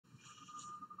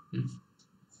Welcome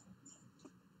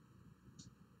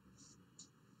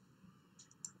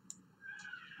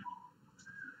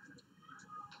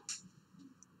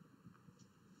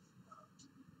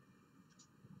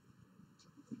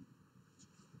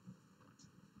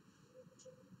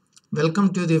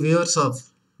to the viewers.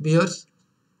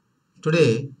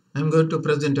 Today I am going to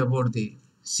present about the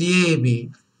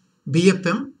CAIIB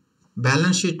BFM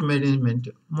Balance Sheet Management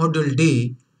Module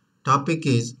D. Topic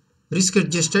is Risk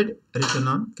Adjusted Return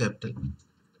on Capital.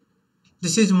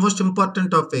 This is most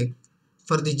important topic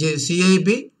for the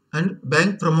CAIIB and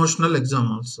bank promotional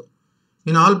exam also.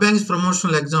 In all banks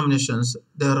promotional examinations,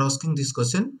 they are asking this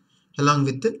question along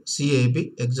with the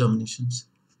CAIIB examinations.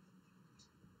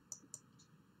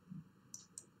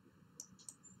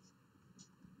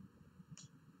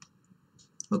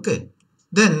 Okay,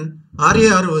 then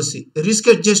RAROC, Risk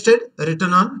Adjusted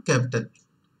Return on Capital.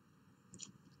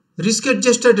 Risk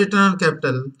Adjusted Return on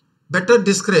Capital better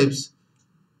describes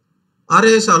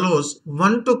RAS allows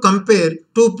one to compare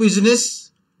two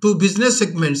business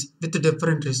segments with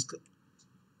different risk.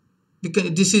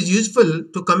 This is useful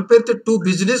to compare the two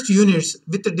business units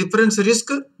with different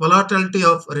risk volatility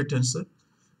of returns.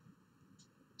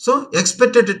 So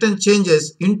expected return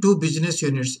changes in two business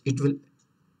units, it will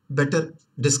better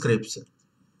describes.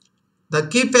 The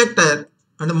key factor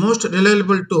and most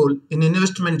reliable tool in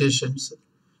investment decisions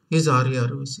is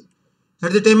RAROC.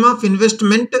 At the time of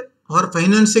investment or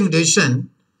financing decision,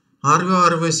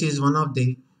 RAROC is one of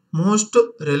the most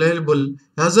reliable.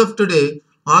 As of today,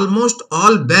 almost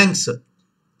all banks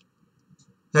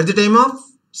at the time of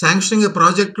sanctioning a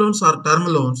project loans or term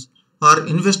loans or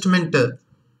investment, at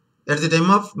the time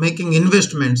of making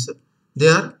investments, they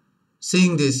are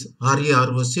seeing this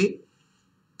RAROC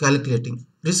calculating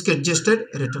risk adjusted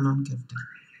return on capital.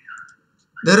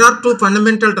 There are two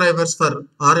fundamental drivers for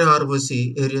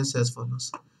RAROC areas as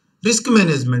follows. Risk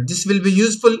management. This will be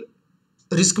useful.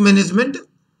 Risk management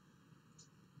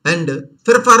and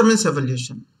performance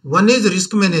evaluation. One is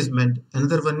risk management,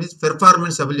 another one is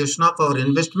performance evaluation of our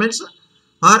investments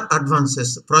or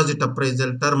advances, project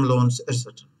appraisal, term loans,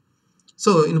 etc.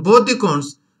 So in both the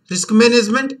counts, risk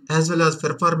management as well as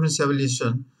performance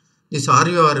evaluation, this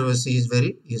RAROC is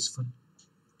very useful.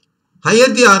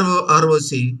 Higher the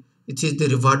ROC, it is the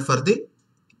reward for the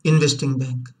investing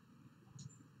bank.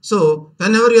 So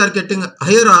whenever you are getting a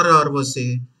higher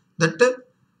RAROC, that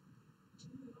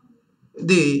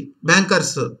the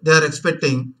bankers, they are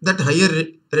expecting that higher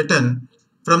return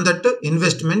from that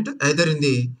investment, either in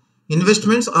the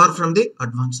investments or from the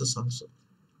advances also.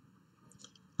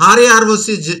 RAROC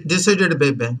is decided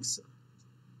by banks.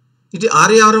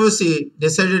 RAROC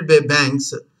decided by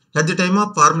banks at the time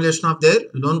of formulation of their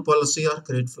loan policy or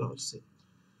credit policy.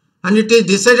 And it is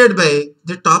decided by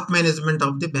the top management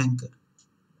of the bank.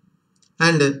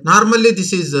 And normally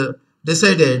this is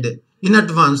decided in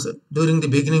advance during the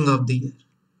beginning of the year.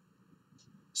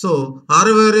 So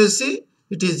RAROC,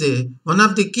 it is one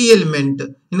of the key element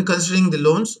in considering the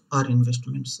loans or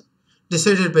investments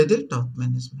decided by the top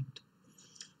management.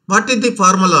 What is the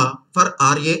formula for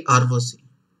RAROC?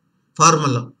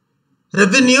 Formula.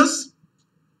 Revenues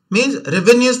means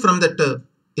revenues from that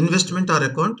investment or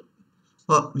account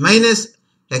minus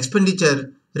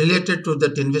expenditure related to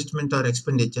that investment or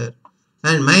expenditure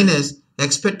and minus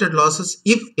expected losses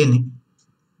if any.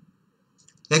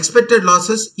 Expected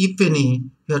losses if any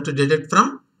you have to deduct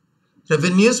from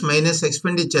revenues minus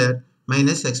expenditure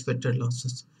minus expected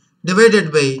losses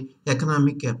divided by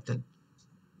economic capital.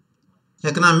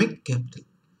 Economic capital.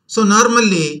 So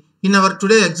normally in our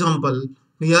today example,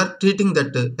 we are treating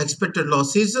that expected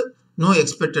loss is no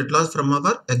expected loss from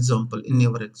our example, in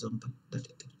our example. That is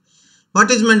it.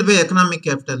 What is meant by economic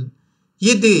capital?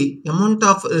 Is the amount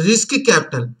of risk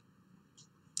capital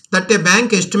that a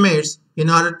bank estimates in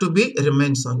order to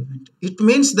remain solvent. It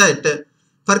means that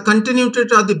for continuity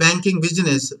of the banking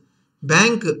business,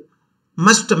 bank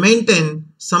must maintain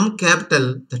some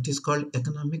capital that is called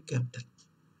economic capital.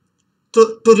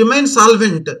 To remain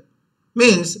solvent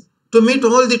means to meet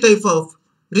all the type of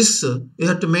risks, you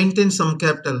have to maintain some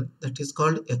capital that is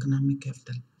called economic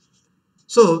capital.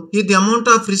 So, is the amount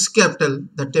of risk capital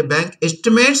that a bank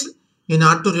estimates in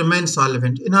order to remain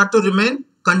solvent, in order to remain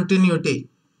continuity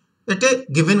at a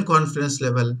given confidence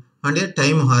level and a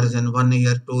time horizon, 1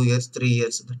 year, 2 years, 3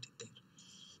 years, that is there.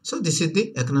 So, this is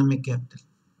the economic capital.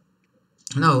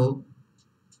 Now,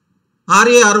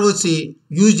 RAROC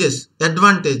uses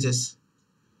advantages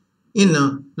in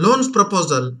loans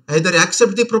proposal, either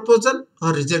accept the proposal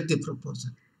or reject the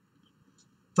proposal.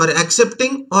 For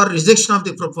accepting or rejection of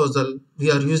the proposal,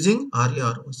 we are using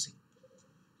RAROC.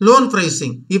 Loan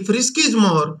pricing. If risk is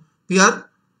more, we are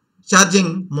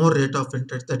charging more rate of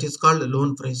interest. That is called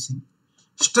loan pricing.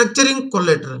 Structuring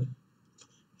collateral.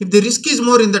 If the risk is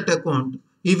more in that account,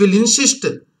 we will insist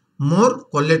more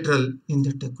collateral in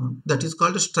that account. That is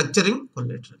called structuring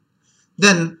collateral.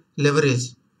 Then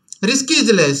leverage. Risk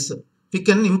is less. We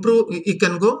can improve. We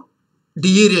can go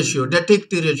DE ratio, debt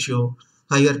equity ratio,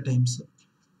 higher times.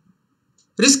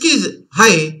 Risk is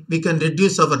high. We can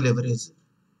reduce our leverage.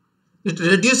 It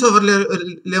reduce our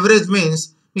leverage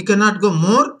means we cannot go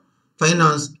more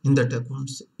finance in that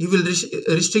accounts. We will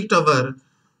restrict our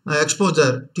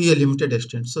exposure to a limited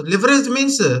extent. So leverage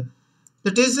means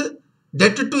that is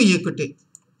debt to equity.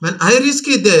 When high risk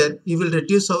is there, we will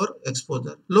reduce our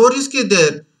exposure. Low risk is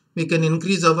there, we can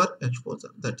increase our exposure.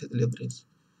 That is leverage.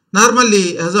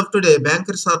 Normally, as of today,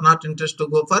 bankers are not interested to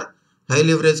go for high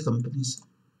leverage companies.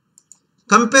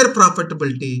 Compare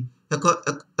profitability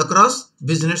across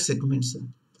business segments.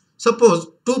 Suppose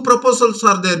two proposals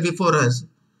are there before us.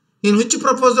 In which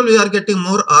proposal we are getting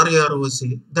more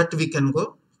RAROC, that we can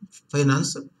go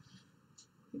finance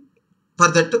for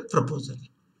that proposal.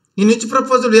 In which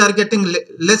proposal we are getting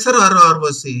lesser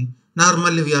RAROC,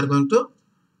 normally we are going to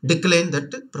decline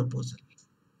that proposal.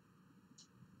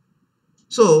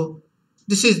 So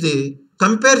this is the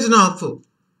comparison of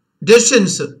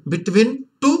decisions between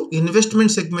two investment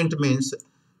segment means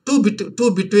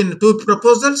between two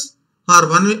proposals, or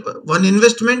one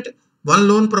investment, one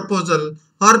loan proposal,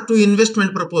 or two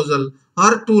investment proposal,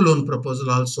 or two loan proposal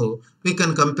also. We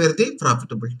can compare the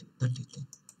profitability. That is it.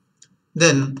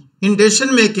 Then in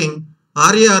decision making,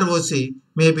 RAROC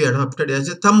may be adopted as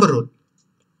a thumb rule.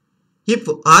 If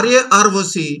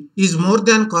RAROC is more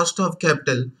than cost of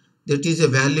capital, that is a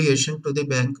valuation to the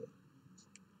bank.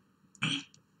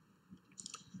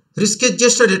 Risk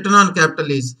adjusted return on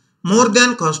capital is more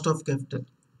than cost of capital.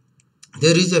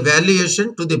 There is a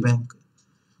valuation to the bank.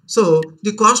 So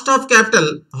the cost of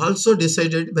capital also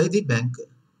decided by the bank.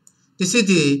 This is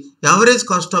the average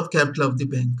cost of capital of the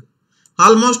bank.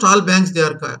 Almost all banks, they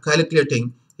are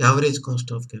calculating average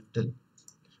cost of capital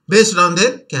based on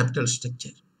their capital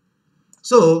structure.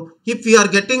 So if we are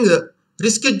getting a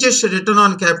risk adjusted return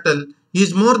on capital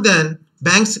is more than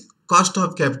bank's cost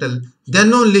of capital,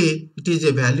 then only it is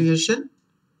a valuation.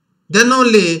 Then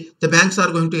only the banks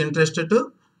are going to be interested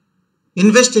to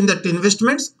invest in that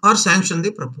investments or sanction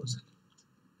the proposal.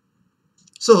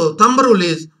 So thumb rule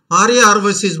is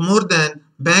RAROC is more than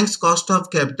bank's cost of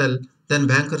capital, then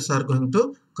bankers are going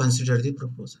to consider the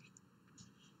proposal.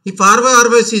 If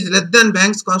RAROC is less than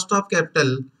bank's cost of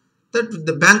capital, that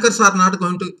the bankers are not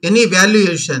going to any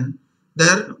valuation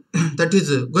there that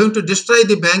is going to destroy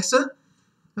the bank's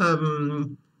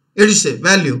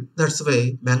value. That's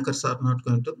why bankers are not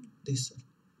going to this.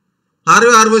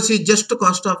 RAROC is just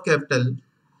cost of capital.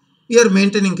 We are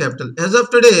maintaining capital. As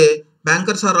of today,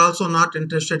 bankers are also not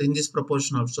interested in this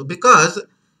proportion also, because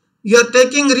you are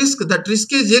taking risk. That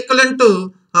risk is equivalent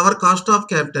to our cost of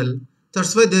capital.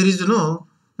 That's why there is no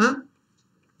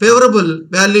favorable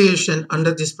valuation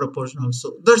under this proportion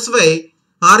also. That's why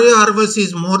RAROC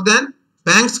is more than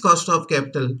bank's cost of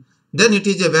capital. Then it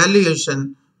is a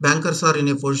valuation. Bankers are in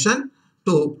a position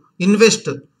to invest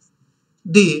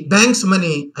the bank's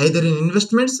money either in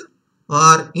investments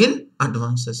or in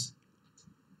advances.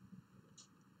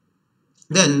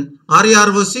 Then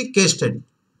RAROC case study.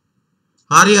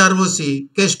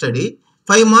 RAROC case study.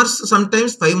 5 marks,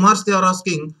 sometimes 5 marks they are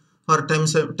asking, or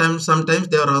sometimes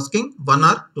they are asking 1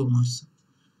 or 2 marks.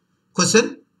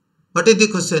 Question. What is the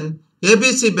question?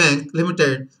 ABC Bank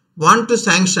Limited want to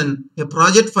sanction a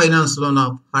project finance loan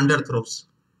of 100 crores.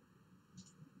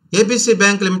 ABC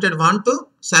Bank Limited want to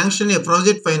sanction a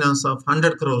project finance of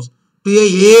 100 crores to a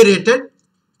AA-rated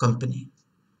company.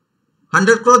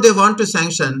 100 crores they want to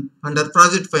sanction under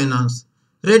project finance.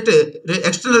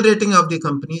 External rating of the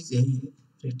company is AA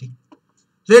rating.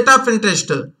 Rate of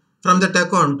interest from that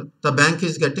account, the bank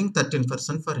is getting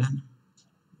 13% per annum.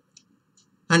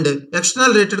 And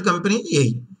external rated company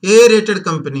AA rated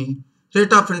company,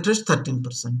 rate of interest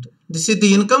 13%. This is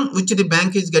the income which the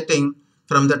bank is getting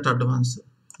from that advance.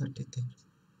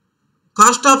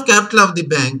 Cost of capital of the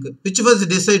bank, which was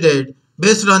decided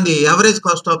based on the average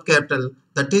cost of capital,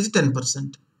 that is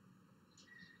 10%.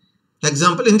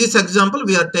 Example, in this example,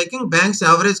 we are taking bank's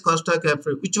average cost of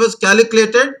capital, which was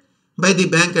calculated by the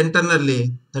bank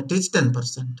internally, that is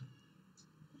 10%.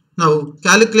 Now,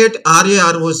 calculate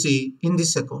RAROC in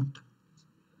this account.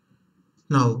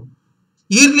 Now,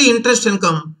 yearly interest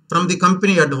income from the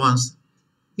company advance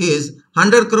is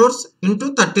 100 crores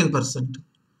into 13%.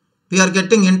 We are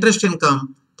getting interest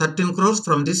income 13 crores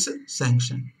from this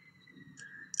sanction.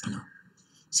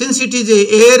 Since it is a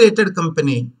AA rated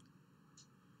company,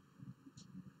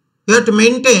 we have to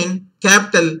maintain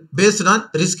capital based on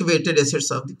risk-weighted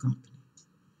assets of the company.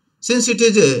 Since it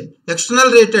is a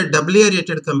external rated, AA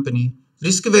rated company,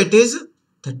 risk weight is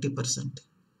 30%.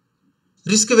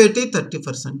 Risk weight is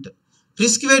 30%.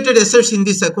 Risk-weighted assets in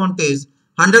this account is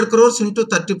 100 crores into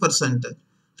 30%.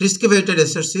 Risk-weighted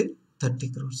assets is 30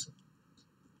 crores.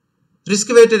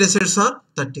 Risk-weighted assets are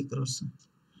 30 crores.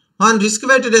 On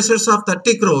risk-weighted assets of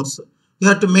 30 crores, you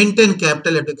have to maintain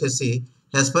capital adequacy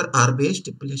as per RBI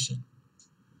stipulation.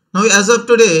 Now, as of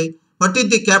today, what is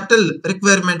the capital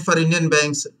requirement for Indian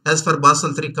banks as per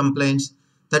Basel III compliance?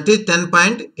 That is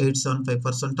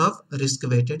 10.875% of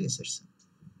risk-weighted assets.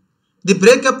 The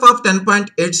breakup of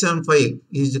 10.875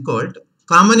 is called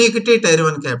common equity tier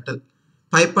 1 capital,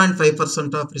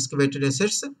 5.5% of risk-weighted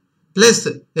assets plus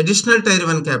additional tier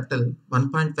 1 capital,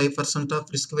 1.5% of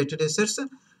risk-weighted assets,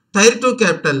 tier 2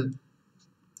 capital,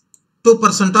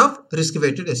 2% of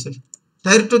risk-weighted assets,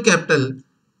 tier 2 capital,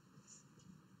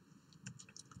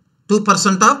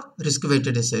 2% of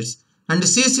risk-weighted assets, and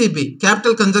CCB,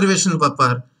 capital conservation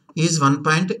buffer, is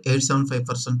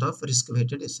 1.875% of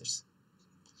risk-weighted assets.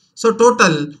 So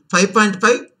total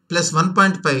 5.5 plus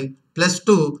 1.5 plus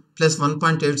 2 plus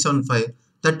 1.875,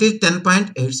 that is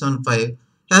 10.875.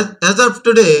 As of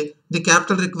today, the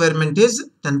capital requirement is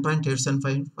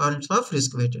 10.875 points of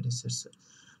risk-weighted assets.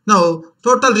 Now,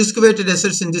 total risk-weighted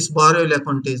assets in this borrowable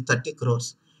account is 30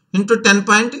 crores into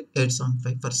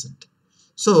 10.875%.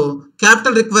 So,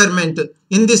 capital requirement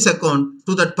in this account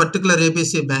to that particular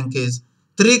ABC bank is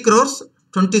 3 crores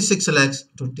 26 lakhs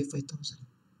 25,000.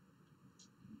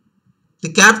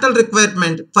 The capital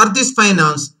requirement for this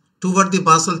finance toward the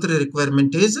Basel III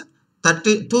requirement is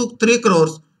 3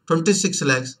 crores 26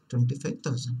 lakhs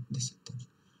 25,000.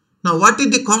 Now, what is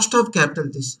the cost of capital?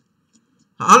 This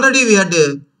already we had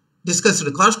discussed.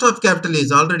 The cost of capital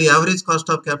is already average cost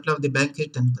of capital of the bank is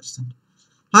 10%.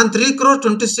 On 3 crores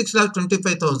 26 lakhs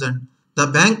 25,000, the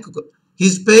bank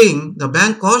is paying, the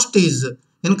bank cost is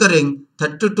incurring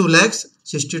 32 lakhs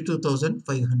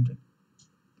 62,500.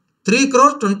 3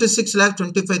 crores 26 lakhs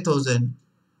 25,000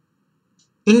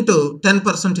 into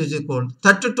 10% is equal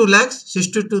 32 lakhs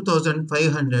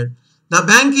 62,500. The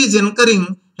bank is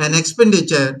incurring an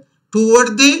expenditure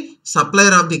toward the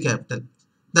supplier of the capital,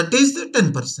 that is the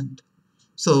 10%.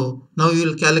 So now we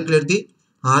will calculate the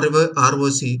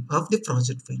ROC of the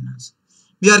project finance.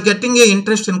 We are getting a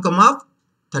interest income of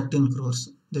 13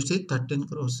 crores. This is 13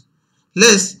 crores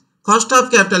less cost of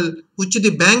capital which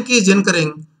the bank is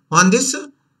incurring on this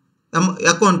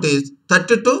account is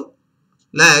 32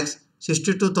 lakhs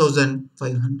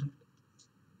 62,500.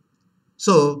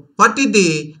 So what is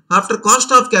the after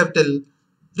cost of capital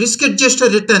risk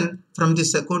adjusted return from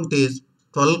this account is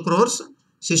 12 crores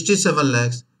 67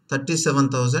 lakhs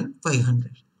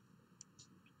 37,500.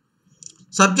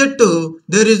 Subject to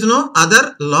there is no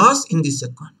other loss in this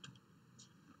account.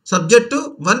 Subject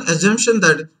to one assumption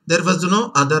that there was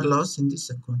no other loss in this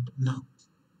account.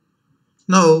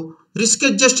 Now risk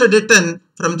adjusted return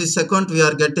from this account we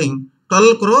are getting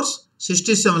 12 crores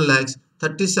 67 lakhs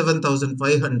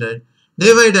 37,500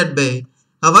 divided by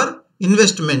our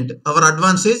investment, our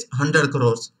advance is 100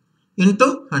 crores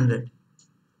into 100.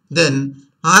 Then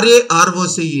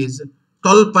RAROC is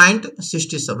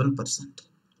 12.67%.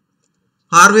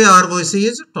 RAROC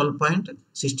is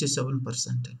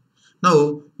 12.67%.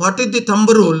 Now, what is the thumb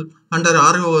rule under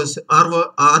RAROC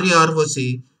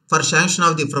for sanction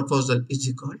of the proposal is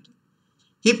equal?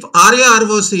 If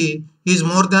RAROC is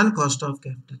more than cost of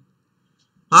capital,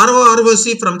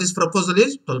 ROROC from this proposal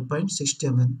is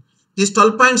 12.67. This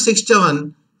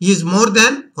 12.67 is more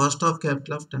than cost of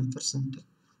capital of 10%.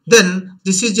 Then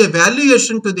this is a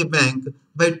valuation to the bank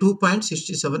by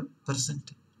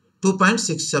 2.67%.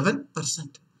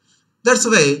 2.67%. That's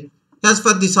why as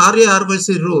per this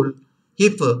RAROC rule,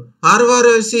 if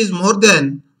ROROC is more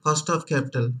than cost of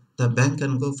capital, the bank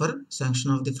can go for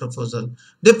sanction of the proposal.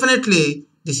 Definitely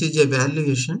this is a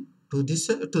valuation to this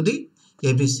to the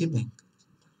ABC bank.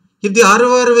 If the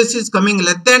ROROC is coming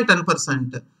less than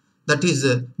 10%, that is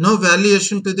no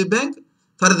valuation to the bank,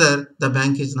 further the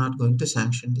bank is not going to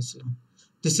sanction this loan.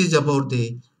 This is about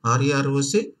the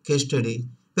RAROC case study.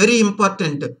 Very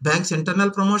important bank's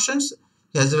internal promotions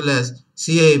as well as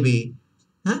CAIIB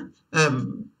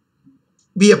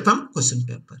BFM question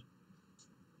paper.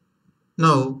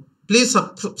 Now please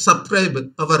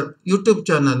subscribe our YouTube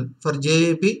channel for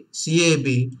JAIIB,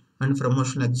 CAIIB and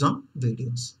promotional exam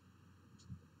videos.